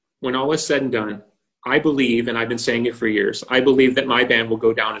when all is said and done, I believe, and I've been saying it for years, I believe that my band will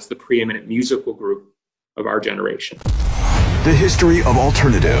go down as the preeminent musical group of our generation. The History of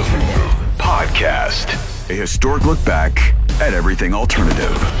Alternative Podcast. A historic look back at everything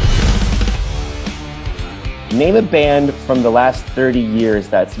alternative. Name a band from the last 30 years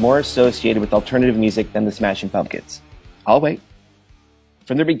that's more associated with alternative music than the Smashing Pumpkins. I'll wait.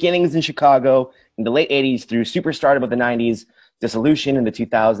 From their beginnings in Chicago in the late 80s through superstardom of the 90s, dissolution in the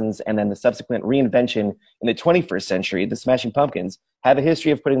 2000s, and then the subsequent reinvention in the 21st century, the Smashing Pumpkins have a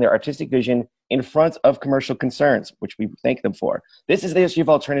history of putting their artistic vision in front of commercial concerns, which we thank them for. This is the History of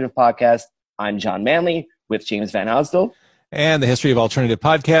Alternative Podcast. I'm John Manley with James Van Osdell. And the History of Alternative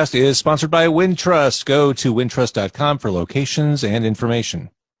Podcast is sponsored by Wintrust. Go to wintrust.com for locations and information.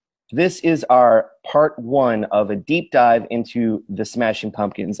 This is our part one of a deep dive into the Smashing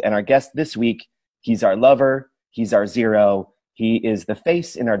Pumpkins. And our guest this week, he's our lover, he's our zero, he is the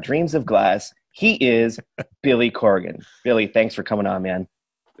face in our dreams of glass. He is Billy Corgan. Billy, thanks for coming on, man.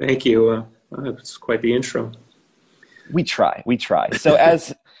 Thank you. It's quite the intro. We try. So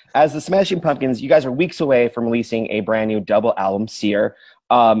as the Smashing Pumpkins, you guys are weeks away from releasing a brand new double album, Seer.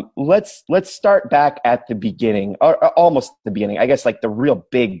 Let's start back at the beginning, or almost the beginning, I guess, like the real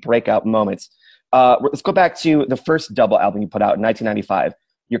big breakout moments. Let's go back to the first double album you put out in 1995.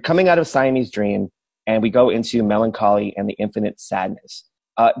 You're coming out of Siamese Dream, and we go into Melancholy and the Infinite Sadness.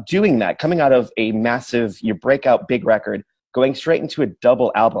 Doing that, coming out of a massive, your breakout big record, going straight into a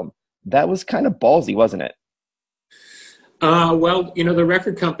double album, that was kind of ballsy, wasn't it? Well, the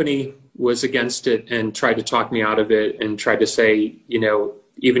record company was against it and tried to talk me out of it and tried to say,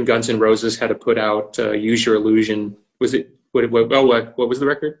 even Guns N' Roses had to put out Use Your Illusion. Was it, what was the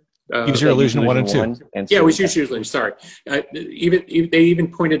record? Use Your Illusion 1 and 2. Yeah, it was Use Your Illusion, sorry. They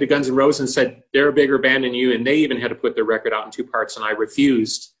even pointed to Guns N' Roses and said, they're a bigger band than you, and they even had to put their record out in 2 parts, and I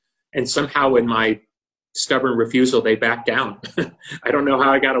refused. And somehow in my stubborn refusal, they backed down. I don't know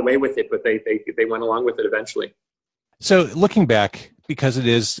how I got away with it, but they went along with it eventually. So looking back, because it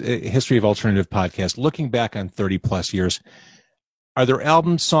is a History of Alternative Podcast, looking back on 30 plus years, are there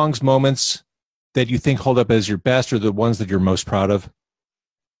album songs, moments that you think hold up as your best or the ones that you're most proud of?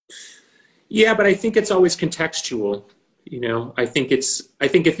 Yeah, but I think it's always contextual. I think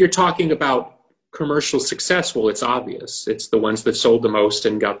if you're talking about commercial success, well, it's obvious. It's the ones that sold the most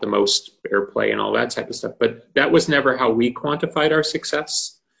and got the most airplay and all that type of stuff. But that was never how we quantified our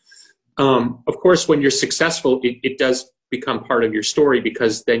success. Of course, when you're successful, it does become part of your story,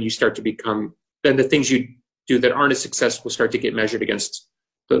 because then you start to then the things you do that aren't as successful start to get measured against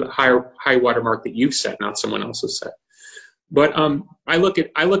the high watermark that you've set, not someone else's set. But I look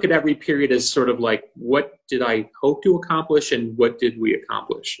at every period as sort of like, what did I hope to accomplish and what did we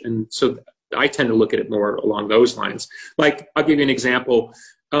accomplish? And so I tend to look at it more along those lines. Like, I'll give you an example.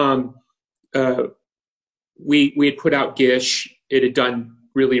 We had put out Gish. It had done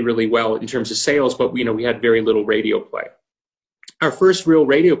really, really well in terms of sales, but we had very little radio play. Our first real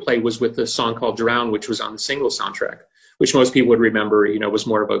radio play was with a song called Drown, which was on the single soundtrack, which most people would remember, was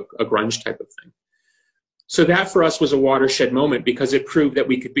more of a grunge type of thing. So that for us was a watershed moment, because it proved that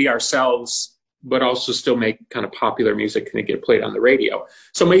we could be ourselves, but also still make kind of popular music and get played on the radio.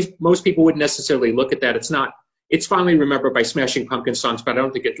 So most people wouldn't necessarily look at that. It's finally remembered by Smashing Pumpkins songs, but I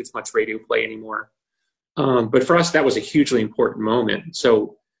don't think it gets much radio play anymore. But for us, that was a hugely important moment.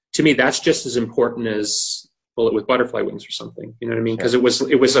 So to me, that's just as important as Bullet with Butterfly Wings or something. You know what I mean? Because it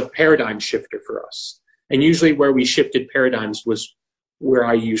was a paradigm shifter for us. And usually where we shifted paradigms was where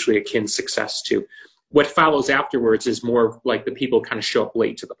I usually akin success to. What follows afterwards is more like the people kind of show up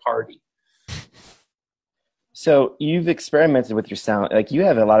late to the party. So you've experimented with your sound. Like, you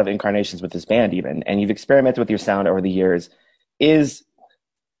have a lot of incarnations with this band even, and you've experimented with your sound over the years. Is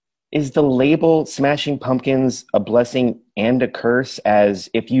the label Smashing Pumpkins a blessing and a curse, as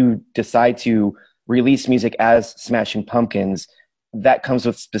if you decide to release music as Smashing Pumpkins, that comes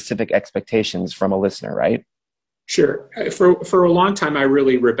with specific expectations from a listener, right? Sure. For a long time, I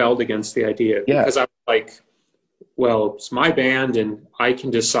really rebelled against the idea, because I was like, well, it's my band and I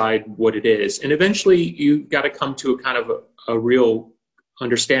can decide what it is. And eventually you got to come to a kind of a real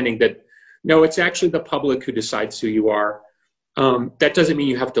understanding that, no, it's actually the public who decides who you are. That doesn't mean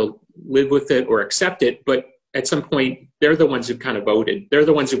you have to live with it or accept it, but at some point, they're the ones who kind of voted. They're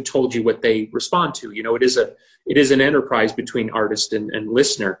the ones who told you what they respond to. It is an enterprise between artist and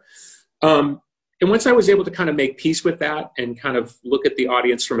listener. And once I was able to kind of make peace with that and kind of look at the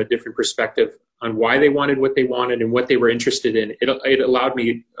audience from a different perspective on why they wanted what they wanted and what they were interested in, it allowed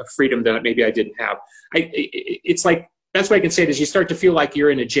me a freedom that maybe I didn't have. It's like, that's what I can say, is you start to feel like you're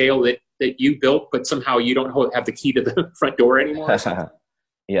in a jail that you built, but somehow you don't have the key to the front door anymore.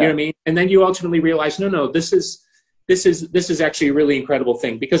 Yeah. You know what I mean? And then you ultimately realize, no, this is actually a really incredible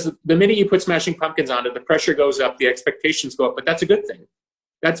thing, because the minute you put Smashing Pumpkins on it, the pressure goes up, the expectations go up, but that's a good thing.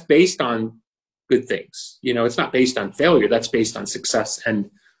 That's based on good things. You know, it's not based on failure. That's based on success and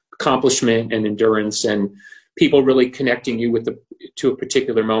accomplishment and endurance and people really connecting you to a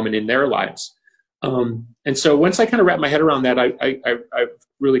particular moment in their lives. And so once I kind of wrapped my head around that, I've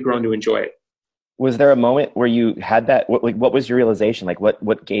really grown to enjoy it. Was there a moment where you had that? What was your realization? Like,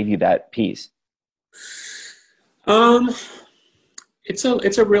 what gave you that piece? It's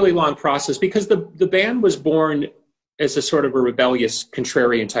a really long process, because the band was born as a sort of a rebellious,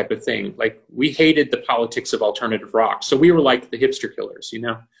 contrarian type of thing. Like, we hated the politics of alternative rock, so we were like the hipster killers, you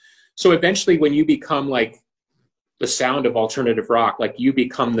know. So eventually, when you become like the sound of alternative rock, like you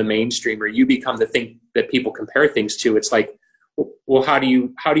become the mainstream, or you become the thing that people compare things to. It's like, well, how do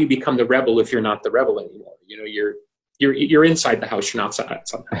you become the rebel if you're not the rebel anymore? You know, you're inside the house, you're not outside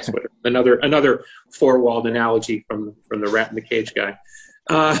the house. Another four-walled analogy from the rat in the cage guy.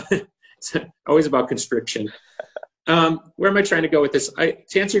 It's always about constriction. Where am I trying to go with this?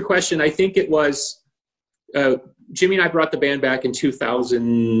 To answer your question, I think it was Jimmy and I brought the band back in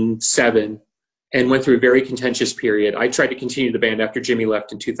 2007 and went through a very contentious period. I tried to continue the band after Jimmy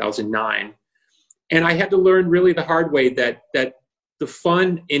left in 2009. And I had to learn really the hard way that the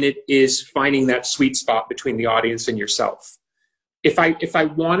fun in it is finding that sweet spot between the audience and yourself. If I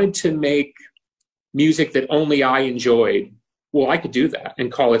wanted to make music that only I enjoyed, well, I could do that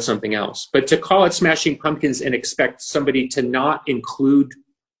and call it something else. But to call it Smashing Pumpkins and expect somebody to not include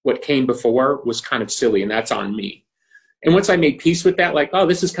what came before was kind of silly, and that's on me. And once I made peace with that, like, oh,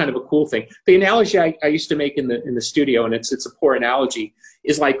 this is kind of a cool thing. The analogy I used to make in the studio, and it's a poor analogy,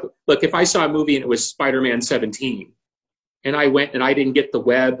 is like, look, if I saw a movie and it was Spider-Man 17, and I went and I didn't get the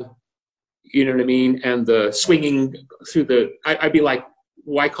web, you know what I mean, and the swinging through I'd be like,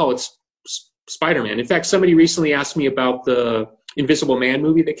 why call it Spider-Man? In fact, somebody recently asked me about the Invisible Man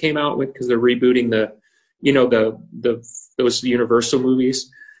movie that came out because they're rebooting those Universal movies,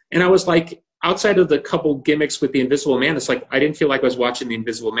 and I was like, outside of the couple gimmicks with the Invisible Man, it's like I didn't feel like I was watching the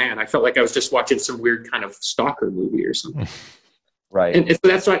Invisible Man. I felt like I was just watching some weird kind of stalker movie or something. Right. And so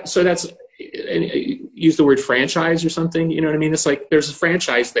that's why. So that's use the word franchise or something. You know what I mean? It's like there's a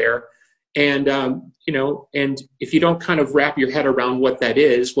franchise there, and and if you don't kind of wrap your head around what that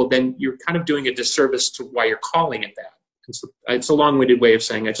is, well, then you're kind of doing a disservice to why you're calling it that. It's a long-winded way of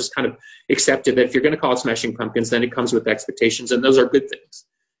saying I just kind of accepted that if you're going to call it Smashing Pumpkins, then it comes with expectations, and those are good things.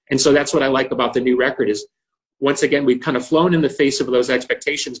 And so that's what I like about the new record is, once again, we've kind of flown in the face of those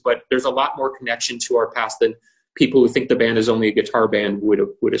expectations, but there's a lot more connection to our past than people who think the band is only a guitar band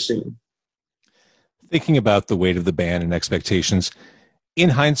would assume. Thinking about the weight of the band and expectations, in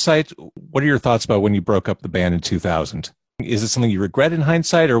hindsight, what are your thoughts about when you broke up the band in 2000? Is it something you regret in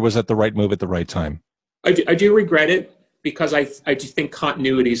hindsight, or was that the right move at the right time? I do regret it, because I do think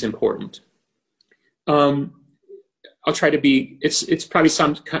continuity is important. I'll try to be, it's probably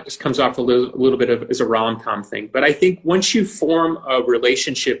comes off a little bit of as a rom-com thing, but I think once you form a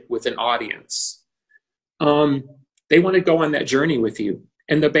relationship with an audience, they want to go on that journey with you.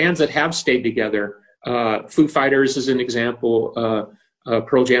 And the bands that have stayed together, Foo Fighters is an example,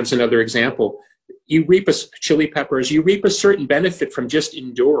 Pearl Jam's another example. Chili Peppers, you reap a certain benefit from just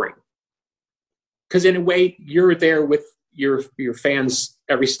enduring. Because in a way, you're there with your fans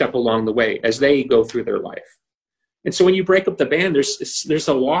every step along the way as they go through their life. And so when you break up the band, there's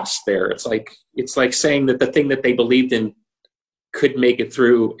a loss there. It's like saying that the thing that they believed in could make it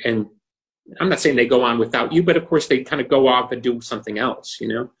through. And I'm not saying they go on without you, but of course they kind of go off and do something else, you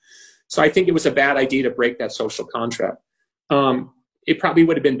know? So I think it was a bad idea to break that social contract. It probably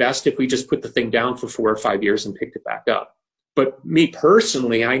would have been best if we just put the thing down for 4 or 5 years and picked it back up. But me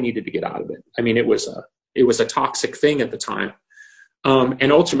personally, I needed to get out of it. I mean, it was a toxic thing at the time.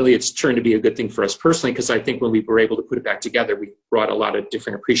 And ultimately, it's turned to be a good thing for us personally, because I think when we were able to put it back together, we brought a lot of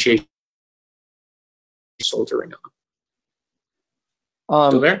different appreciation soldiering on.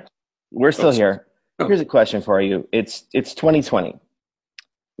 Still there? We're still here. Oh. Here's a question for you. It's 2020.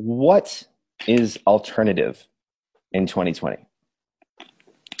 What is alternative in 2020?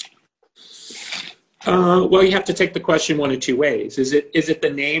 Well, you have to take the question one of two ways. Is it the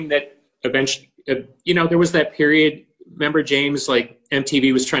name that eventually, there was that period. Remember, James, like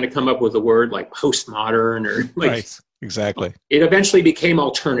MTV was trying to come up with a word like postmodern or like. Right, exactly. It eventually became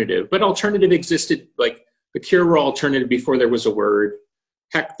alternative, but alternative existed, like the Cure were alternative before there was a word.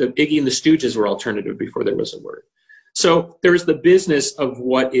 Heck, the Iggy and the Stooges were alternative before there was a word. So there's the business of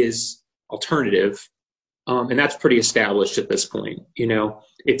what is alternative, and that's pretty established at this point.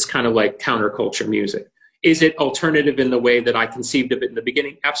 It's kind of like counterculture music. Is it alternative in the way that I conceived of it in the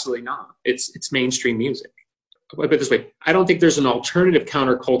beginning? Absolutely not. It's mainstream music. I'll put it this way. I don't think there's an alternative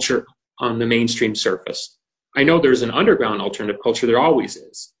counterculture on the mainstream surface. I know there's an underground alternative culture. There always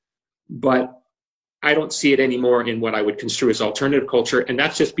is. But I don't see it anymore in what I would construe as alternative culture. And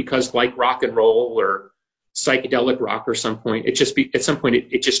that's just because, like rock and roll or psychedelic rock or some point, at some point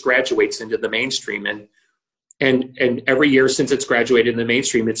it just graduates into the mainstream. And every year since it's graduated in the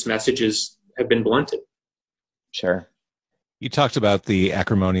mainstream, its messages have been blunted. Sure. You talked about the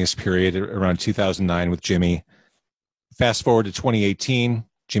acrimonious period around 2009 with Jimmy. Fast forward to 2018,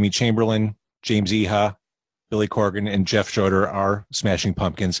 Jimmy Chamberlin, James Iha, Billy Corgan, and Jeff Schroeder are Smashing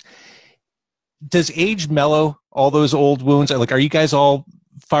Pumpkins. Does age mellow all those old wounds? Like, are you guys all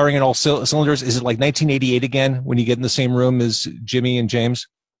firing in all cylinders? Is it like 1988 again when you get in the same room as Jimmy and James?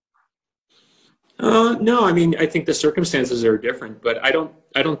 No, I mean, I think the circumstances are different, but I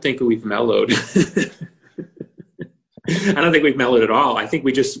don't think we've mellowed. I don't think we've mellowed at all. I think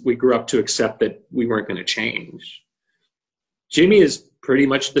we grew up to accept that we weren't going to change. Jimmy is pretty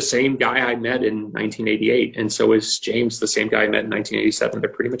much the same guy I met in 1988, and so is James, the same guy I met in 1987. They're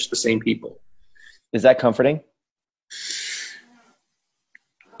pretty much the same people. Is that comforting?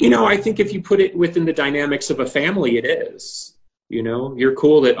 I think if you put it within the dynamics of a family, it is. You're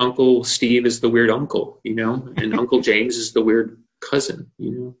cool that Uncle Steve is the weird uncle, and Uncle James is the weird cousin,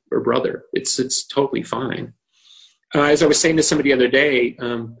 or brother. It's totally fine. As I was saying to somebody the other day,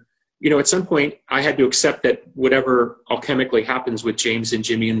 at some point I had to accept that whatever alchemically happens with James and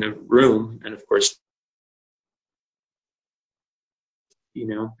Jimmy in the room, and of course,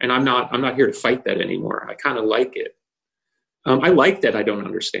 and I'm not here to fight that anymore. I kind of like it. I like that I don't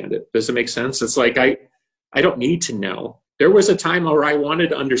understand it. Does it make sense? It's like I don't need to know. There was a time where I wanted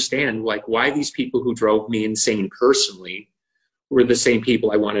to understand like why these people who drove me insane personally were the same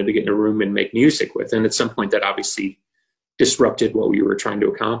people I wanted to get in a room and make music with. And at some point that obviously disrupted what we were trying to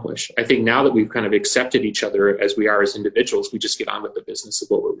accomplish. I think now that we've kind of accepted each other as we are as individuals, we just get on with the business of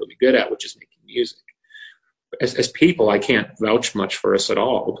what we're really good at, which is making music. As people, I can't vouch much for us at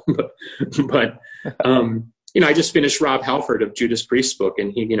all, but I just finished Rob Halford of Judas Priest's book,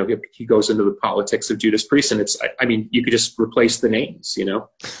 and he goes into the politics of Judas Priest, and you could just replace the names,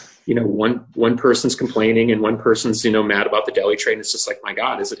 one person's complaining and one person's, mad about the deli train. It's just like, my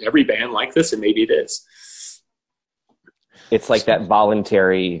God, is it every band like this? And maybe it is. It's like that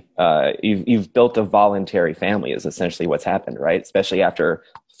voluntary, you've built a voluntary family is essentially what's happened, right? Especially after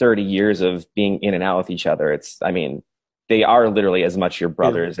 30 years of being in and out with each other. They are literally as much your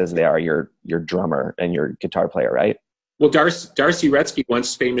brothers as they are your drummer and your guitar player, right? Well, Darcy Retzky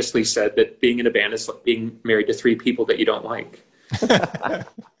once famously said that being in a band is like being married to 3 people that you don't like.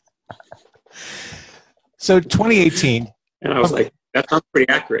 So 2018. And I was like, that sounds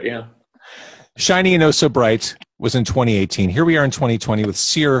pretty accurate, yeah. Shiny and Oh So Bright was in 2018. Here we are in 2020 with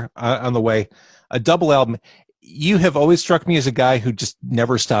Sear on the way, a double album. You have always struck me as a guy who just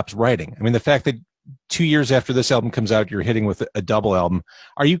never stops writing. I mean, the fact that 2 years after this album comes out, you're hitting with a double album.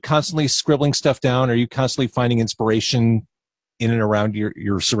 Are you constantly scribbling stuff down? Are you constantly finding inspiration in and around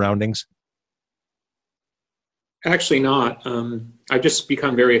your surroundings? Actually not. I've just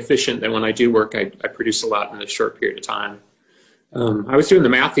become very efficient that when I do work, I produce a lot in a short period of time. I was doing the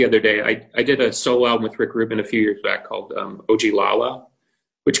math the other day. I did a solo album with Rick Rubin a few years back called OG Lala,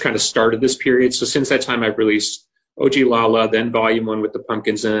 which kind of started this period. So since that time, I've released OG Lala, then Volume 1 with the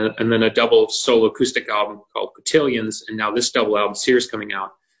Pumpkins, and then a double solo acoustic album called Cotillions, and now this double album, Sears, coming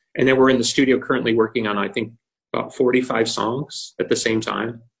out. And then we're in the studio currently working on, I think, about 45 songs at the same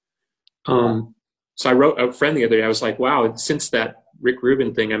time. So I wrote a friend the other day, I was like, wow, since that Rick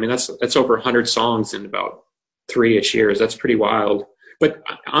Rubin thing, I mean, that's over 100 songs in about 3-ish years. That's pretty wild. But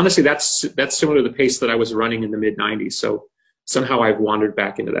honestly, that's similar to the pace that I was running in the mid-90s. So somehow I've wandered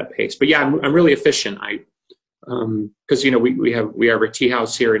back into that pace. But yeah, I'm really efficient. Because we have a tea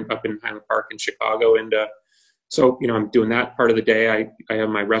house here up in Highland Park in Chicago, and so I'm doing that part of the day. I have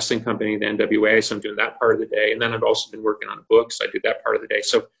my wrestling company, the NWA, so I'm doing that part of the day, and then I've also been working on a book, so I do that part of the day.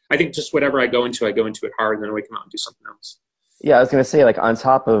 So I think just whatever I go into it hard, and then we come out and do something else. Yeah, I was going to say, like, on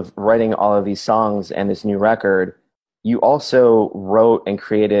top of writing all of these songs and this new record, you also wrote and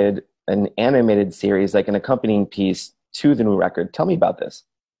created an animated series, like an accompanying piece to the new record. Tell me about this.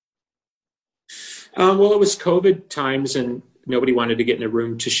 Well, it was COVID times and nobody wanted to get in a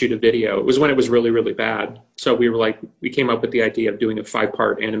room to shoot a video. It was when it was really, really bad. So we came up with the idea of doing a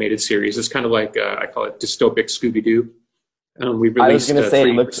 5-part animated series. It's kind of like, I call it dystopic Scooby-Doo. We released I was going to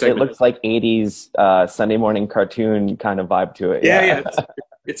say, it looks like 80s Sunday morning cartoon kind of vibe to it. Yeah.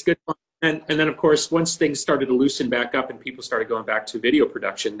 It's good fun. And then, of course, once things started to loosen back up and people started going back to video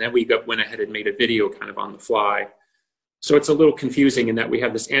production, then we went ahead and made a video kind of on the fly. So it's a little confusing in that we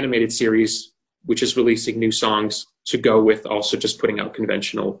have this animated series, which is releasing new songs to go with also just putting out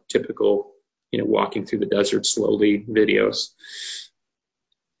conventional, typical, walking through the desert slowly videos.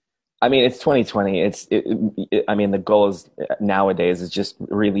 I mean, it's 2020. I mean, the goal is nowadays is just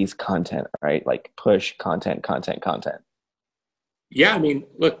release content, right? Like push content. Yeah, I mean,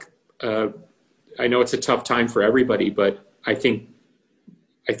 look, I know it's a tough time for everybody, but I think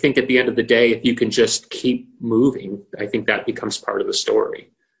at the end of the day, if you can just keep moving, I think that becomes part of the story.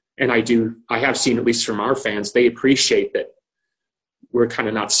 And I have seen, at least from our fans, they appreciate that we're kind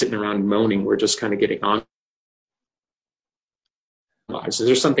of not sitting around moaning. We're just kind of getting on.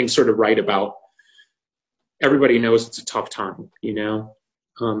 There's something sort of right about everybody knows it's a tough time,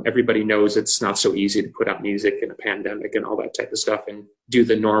 everybody knows it's not so easy to put out music in a pandemic and all that type of stuff and do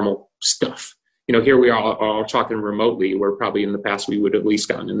the normal stuff. Here we are all talking remotely, where probably in the past we would have at least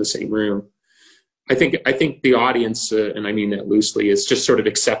gotten in the same room. I think the audience, and I mean that loosely, is just sort of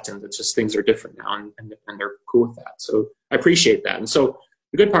accepting that just things are different now, and they're cool with that. So I appreciate that. And so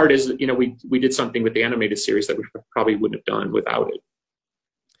the good part is that, we did something with the animated series that we probably wouldn't have done without it.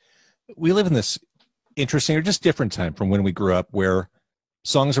 We live in this interesting or just different time from when we grew up, where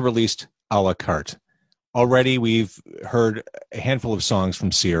songs are released a la carte. Already we've heard a handful of songs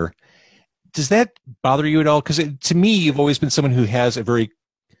from Sear. Does that bother you at all? Because to me, you've always been someone who has a very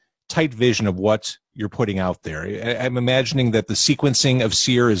tight vision of what you're putting out there. I'm imagining that the sequencing of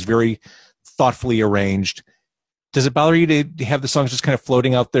Sear is very thoughtfully arranged. Does it bother you to have the songs just kind of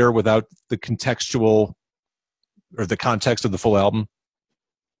floating out there without the contextual or the context of the full album?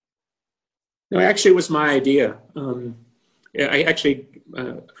 No, actually, it was my idea.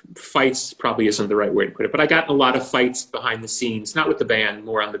 Fights probably isn't the right way to put it, but I got a lot of fights behind the scenes, not with the band,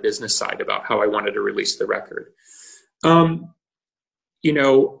 more on the business side about how I wanted to release the record.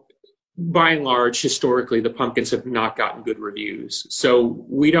 By and large, historically, the Pumpkins have not gotten good reviews. So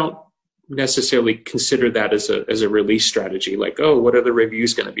we don't necessarily consider that as a release strategy, like, oh, what are the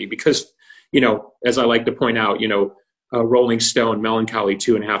reviews going to be? Because, as I like to point out, Rolling Stone, Melancholy,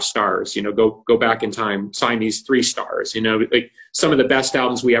 2.5 stars, go back in time, sign these 3 stars, like some of the best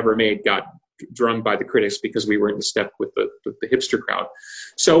albums we ever made got drummed by the critics because we were in step with the hipster crowd.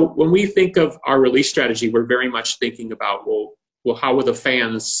 So when we think of our release strategy, we're very much thinking about, well, how will the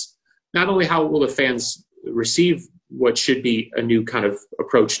fans, not only how will the fans receive what should be a new kind of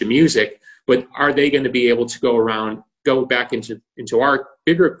approach to music, but are they going to be able to go back into our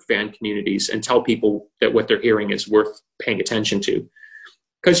bigger fan communities and tell people that what they're hearing is worth paying attention to?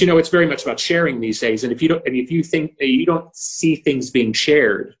 Because it's very much about sharing these days. And if you think that you don't see things being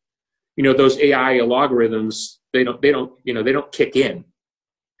shared, those AI algorithms, they don't kick in.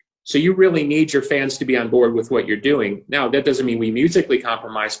 So you really need your fans to be on board with what you're doing. Now, that doesn't mean we musically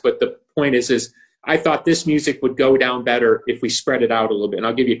compromise, but the point is I thought this music would go down better if we spread it out a little bit. And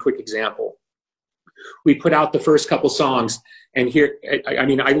I'll give you a quick example. We put out the first couple songs, and here,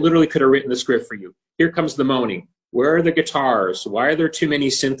 I literally could have written the script for you. Here comes the moaning. Where are the guitars? Why are there too many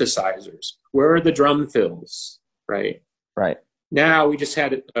synthesizers? Where are the drum fills? Right. Now we just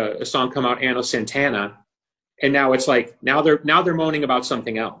had a song come out, Anno Santana, and now it's like now they're moaning about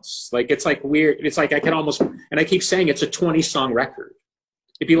something else. Like it's like weird. It's like I can almost, and I keep saying it's a 20-song record.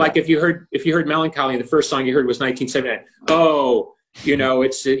 It'd be like if you heard Melancholy and the first song you heard was 1979. Oh.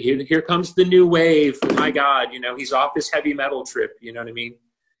 It's here comes the new wave. My God, he's off his heavy metal trip. You know what I mean?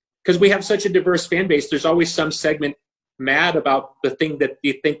 Because we have such a diverse fan base. There's always some segment mad about the thing that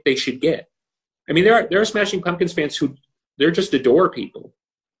you think they should get. I mean, there are Smashing Pumpkins fans who they're just adore people.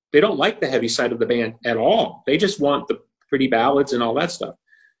 They don't like the heavy side of the band at all. They just want the pretty ballads and all that stuff.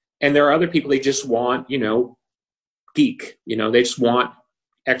 And there are other people, they just want, geek. They just want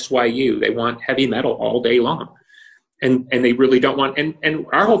XYU. They want heavy metal all day long. And they really don't want, and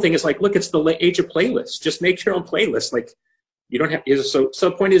our whole thing is like, look, it's the age of playlists. Just make your own playlist. Like, you don't have, so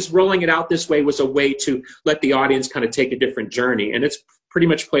the point is, rolling it out this way was a way to let the audience kind of take a different journey. And it's pretty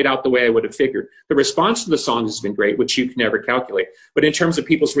much played out the way I would have figured. The response to the songs has been great, which you can never calculate. But in terms of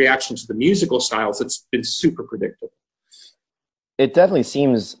people's reaction to the musical styles, it's been super predictable. It definitely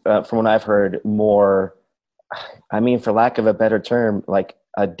seems, from what I've heard, more, for lack of a better term, like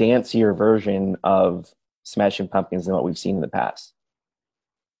a dancier version of Smashing Pumpkins than what we've seen in the past.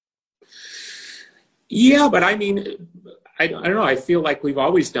 Yeah, but I don't know. I feel like we've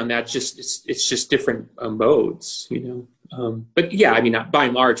always done that. It's just different modes, But yeah, by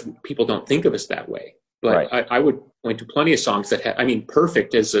and large, people don't think of us that way. But right. I would point to plenty of songs that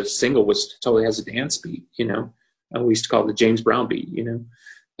Perfect as a single totally has a dance beat. We used to call it the James Brown beat.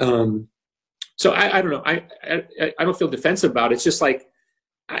 So I don't know. I don't feel defensive about it. It's just like,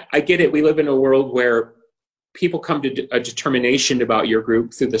 I get it. We live in a world where people come to a determination about your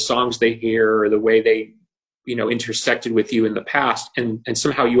group through the songs they hear or the way they, intersected with you in the past. And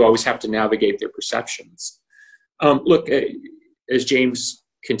somehow you always have to navigate their perceptions. Look, as James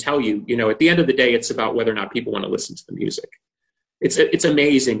can tell you, at the end of the day, it's about whether or not people want to listen to the music. It's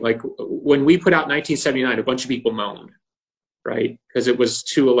amazing. Like when we put out 1979, a bunch of people moaned, right? Because it was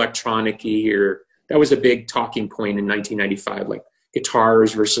too electronic-y, or that was a big talking point in 1995, like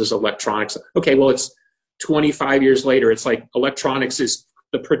guitars versus electronics. Okay, well, it's 25 years later. It's like electronics is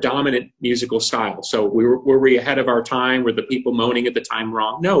the predominant musical style. So were we ahead of our time? Were the people moaning at the time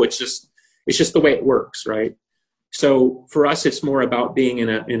wrong? No, it's just the way it works, right? So for us, it's more about being in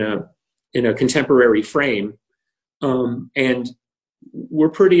a contemporary frame, and we're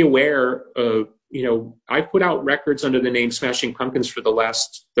pretty aware of, I put out records under the name Smashing Pumpkins for the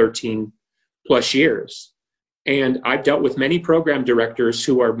last 13 plus years. And I've dealt with many program directors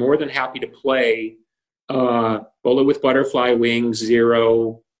who are more than happy to play Bullet with Butterfly Wings,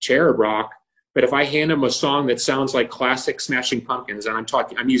 Zero, Cherub Rock. But if I hand them a song that sounds like classic Smashing Pumpkins, and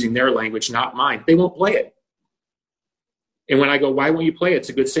I'm using their language, not mine, they won't play it. And when I go, why won't you play it? It's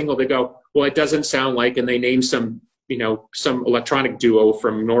a good single. They go, well, it doesn't sound like, and they name some electronic duo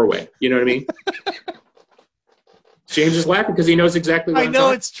from Norway. You know what I mean? James is laughing because he knows exactly what I'm talking.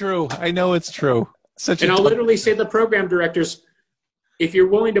 I know it's true. I'll literally say to the program directors, if you're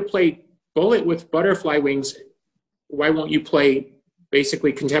willing to play Bullet with Butterfly Wings, why won't you play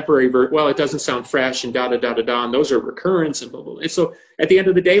basically contemporary? Well, it doesn't sound fresh and da-da-da-da-da, and those are recurrents and blah, blah, blah. And so at the end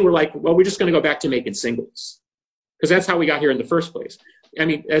of the day, we're like, well, we're just going to go back to making singles, because that's how we got here in the first place. I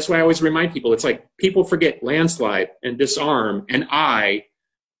mean, that's why I always remind people. It's like people forget Landslide and Disarm and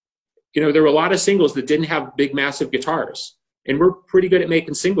there were a lot of singles that didn't have big, massive guitars. And we're pretty good at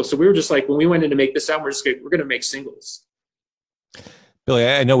making singles. So we were just like, when we went in to make this album, we're going to make singles. Billy,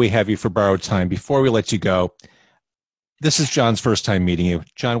 I know we have you for borrowed time. Before we let you go, this is John's first time meeting you.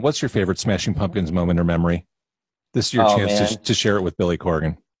 John, what's your favorite Smashing Pumpkins moment or memory? This is your chance to share it with Billy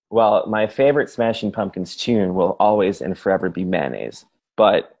Corgan. Well, my favorite Smashing Pumpkins tune will always and forever be Mayonnaise.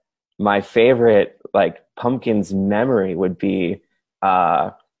 But my favorite Pumpkins memory would be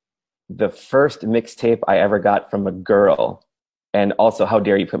the first mixtape I ever got from a girl. And also, how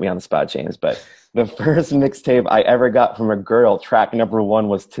dare you put me on the spot, James? But the first mixtape I ever got from a girl, track number 1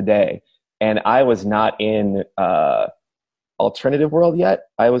 was Today. And I was not in alternative world yet.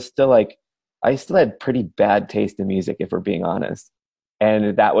 I still had pretty bad taste in music, if we're being honest.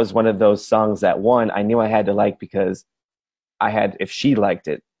 And that was one of those songs that, one, I knew I had to like because if she liked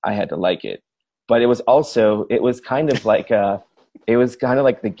it, I had to like it. But it was kind of like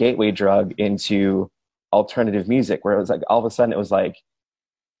the gateway drug into alternative music, where it was like, all of a sudden it was like,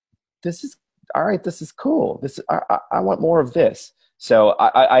 this is all right. This is cool. I want more of this. So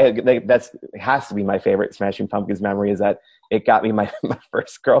that's has to be my favorite Smashing Pumpkins memory, is that it got me my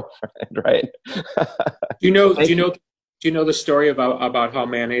first girlfriend. Right. Do you know the story about how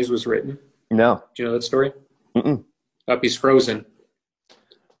Mayonnaise was written? No. Do you know that story? Mm-mm. He's frozen.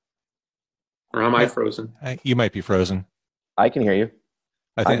 Or am I frozen? You might be frozen. I can hear you.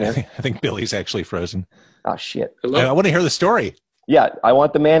 I think Billy's actually frozen. Oh, shit. I want to hear the story. Yeah, I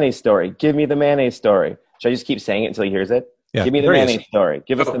want the Mayonnaise story. Give me the Mayonnaise story. Should I just keep saying it until he hears it? Yeah, give me the Mayonnaise story.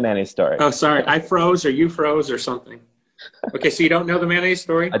 Give us the Mayonnaise story. Oh, sorry. I froze, or you froze, or something. Okay, so you don't know the Mayonnaise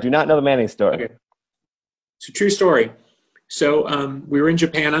story? I do not know the Mayonnaise story. Okay. It's a true story. So we were in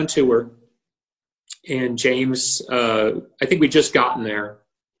Japan on tour, and James, I think we'd just gotten there.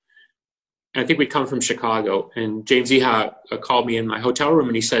 And I think we'd come from Chicago. And James Iha called me in my hotel room,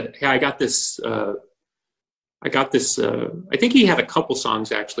 and he said, hey, I got this, I think he had a couple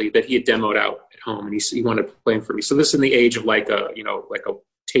songs, actually, that he had demoed out at home, and he wanted to play them for me. So this is in the age of like a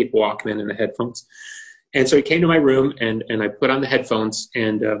tape Walkman and the headphones. And so he came to my room, and I put on the headphones,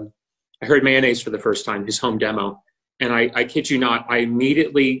 and I heard Mayonnaise for the first time, his home demo. And I kid you not, I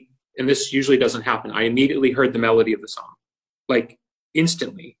immediately, and this usually doesn't happen, I immediately heard the melody of the song. Like,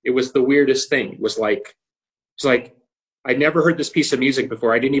 instantly. It was the weirdest thing. It was like I'd never heard this piece of music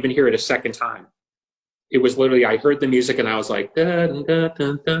before. I didn't even hear it a second time. It was literally, I heard the music and I was like, dun, dun,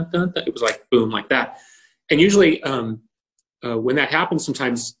 dun, dun, dun, dun. It was like, boom, like that. And usually when that happens,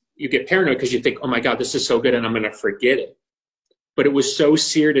 sometimes you get paranoid because you think, oh my God, this is so good and I'm going to forget it. But it was so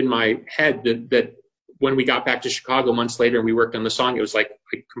seared in my head that when we got back to Chicago months later and we worked on the song, it was like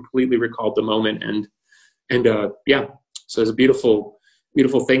I completely recalled the moment. And yeah, so it was a beautiful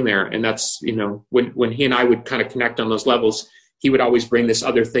thing there. And that's, when he and I would kind of connect on those levels, he would always bring this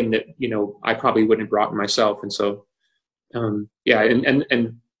other thing that, I probably wouldn't have brought myself. And so, yeah.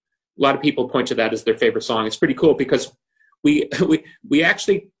 And a lot of people point to that as their favorite song. It's pretty cool because we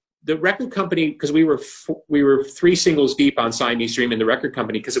actually, the record company, because we were 3 singles deep on Siamese Dream in the record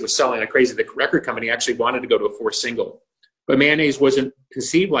company because it was selling like crazy. The record company actually wanted to go to a 4th single, but Mayonnaise wasn't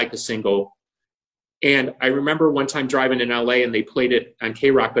conceived like a single. And I remember one time driving in LA and they played it on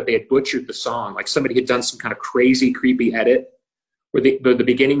K-Rock, but they had butchered the song. Like somebody had done some kind of crazy, creepy edit where the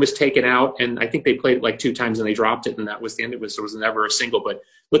beginning was taken out. And I think they played it like 2 times and they dropped it. And that was the end. It was never a single, but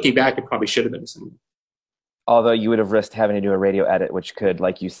looking back, it probably should have been a single. Although you would have risked having to do a radio edit, which could,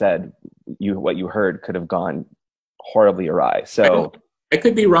 like you said, what you heard could have gone horribly awry. So I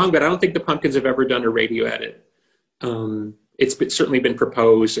could be wrong, but I don't think the Pumpkins have ever done a radio edit. Certainly been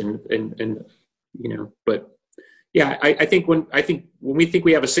proposed and but yeah, I think when we think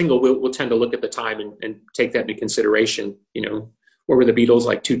we have a single, we'll tend to look at the time and take that into consideration. What were the Beatles,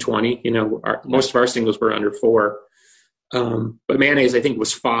 like 220? Most of our singles were under 4. But Mayonnaise, I think,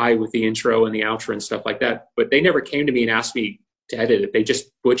 was 5 with the intro and the outro and stuff like that. But they never came to me and asked me to edit it. They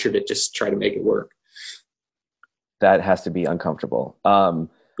just butchered it, just try to make it work. That has to be uncomfortable. I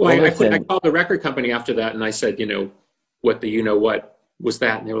called the record company after that and I said, what was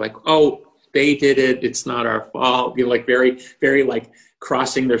that? And they were like, oh, they did it. It's not our fault. Like very, very like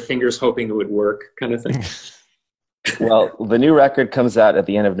crossing their fingers, hoping it would work kind of thing. Well, the new record comes out at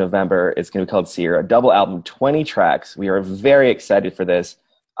the end of November. It's going to be called Seer, a double album, 20 tracks. We are very excited for this.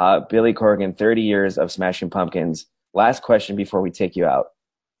 Billy Corgan, 30 years of Smashing Pumpkins. Last question before we take you out.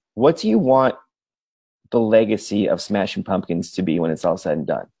 What do you want the legacy of Smashing Pumpkins to be when it's all said and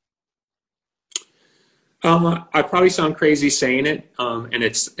done? I probably sound crazy saying it,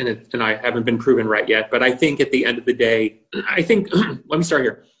 and I haven't been proven right yet. But I think at the end of the day, let me start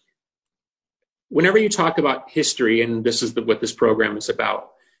here. Whenever you talk about history, and this is what this program is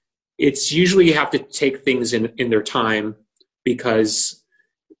about, it's usually you have to take things in their time because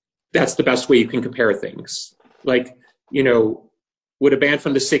that's the best way you can compare things. Like, would a band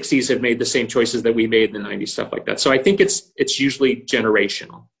from the 60s have made the same choices that we made in the 90s, stuff like that. So I think it's usually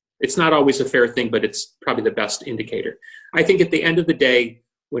generational. It's not always a fair thing, but it's probably the best indicator. I think at the end of the day,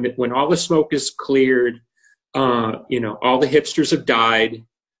 when all the smoke is cleared, all the hipsters have died,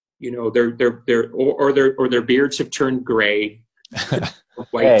 their beards have turned gray,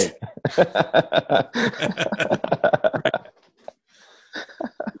 white.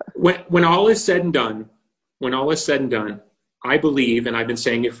 When all is said and done, I believe, and I've been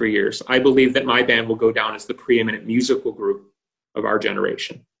saying it for years, I believe that my band will go down as the preeminent musical group of our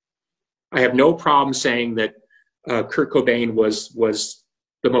generation. I have no problem saying that Kurt Cobain was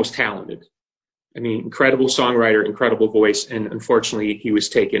the most talented. I mean, incredible songwriter, incredible voice, and unfortunately, he was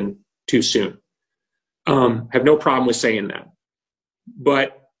taken too soon. Have no problem with saying that.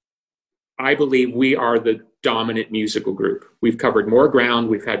 But I believe we are the dominant musical group. We've covered more ground.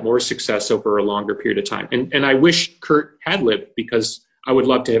 We've had more success over a longer period of time. And I wish Kurt had lived because I would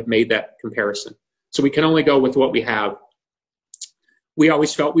love to have made that comparison. So we can only go with what we have. We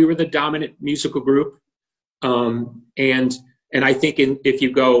always felt we were the dominant musical group. And I think if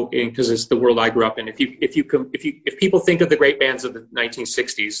you go in, because it's the world I grew up in, if people think of the great bands of the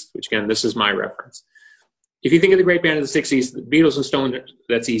 1960s, which again, this is my reference. If you think of the great band of the 60s, the Beatles and Stones,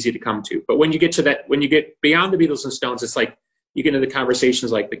 that's easy to come to. But when you get beyond the Beatles and Stones, it's like you get into the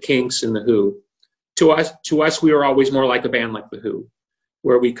conversations like the Kinks and the Who. To us, we were always more like a band like the Who,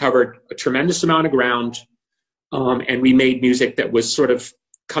 where we covered a tremendous amount of ground, and we made music that was sort of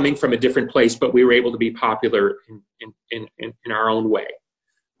coming from a different place, but we were able to be popular in our own way.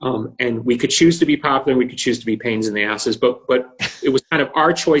 And we could choose to be popular, and we could choose to be pains in the asses, but it was kind of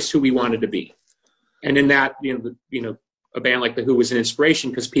our choice who we wanted to be. And in that, a band like the Who was an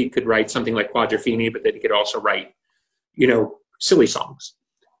inspiration because Pete could write something like Quadrophenia, but then he could also write, silly songs.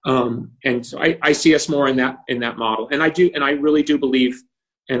 And so I see us more in that model. And I really do believe,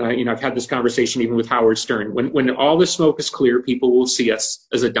 and I've had this conversation even with Howard Stern. When all the smoke is clear, people will see us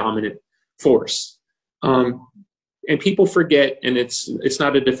as a dominant force. And people forget, and it's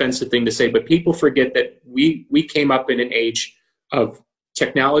not a defensive thing to say, but people forget that we came up in an age of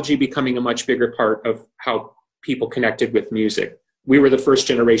technology becoming a much bigger part of how people connected with music. We were the first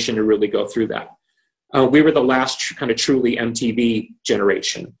generation to really go through that. We were the last kind of truly MTV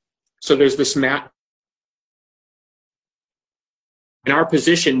generation. So there's this in our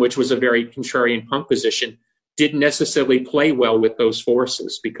position, which was a very contrarian punk position, didn't necessarily play well with those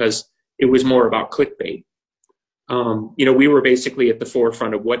forces because it was more about clickbait. We were basically at the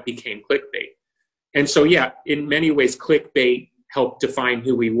forefront of what became clickbait. And so, yeah, in many ways, clickbait helped define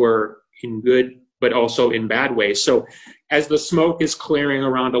who we were in good, but also in bad ways. So as the smoke is clearing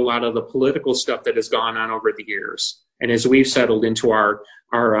around a lot of the political stuff that has gone on over the years, And as we've settled into our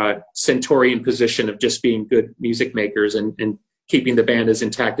Centaurian position of just being good music makers and keeping the band as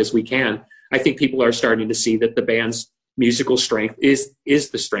intact as we can, I think people are starting to see that the band's musical strength is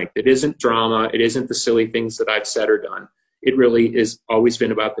the strength. It isn't drama. It isn't the silly things that I've said or done. It really is always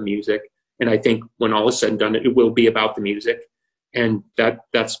been about the music. And I think when all is said and done, it will be about the music. And that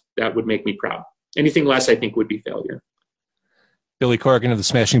would make me proud. Anything less, I think, would be failure. Billy Corgan of the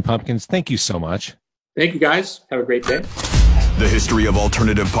Smashing Pumpkins, thank you so much. Thank you, guys. Have a great day. The History of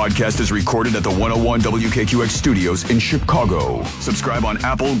Alternative podcast is recorded at the 101 WKQX studios in Chicago. Subscribe on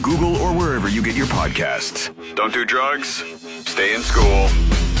Apple, Google, or wherever you get your podcasts. Don't do drugs. Stay in school.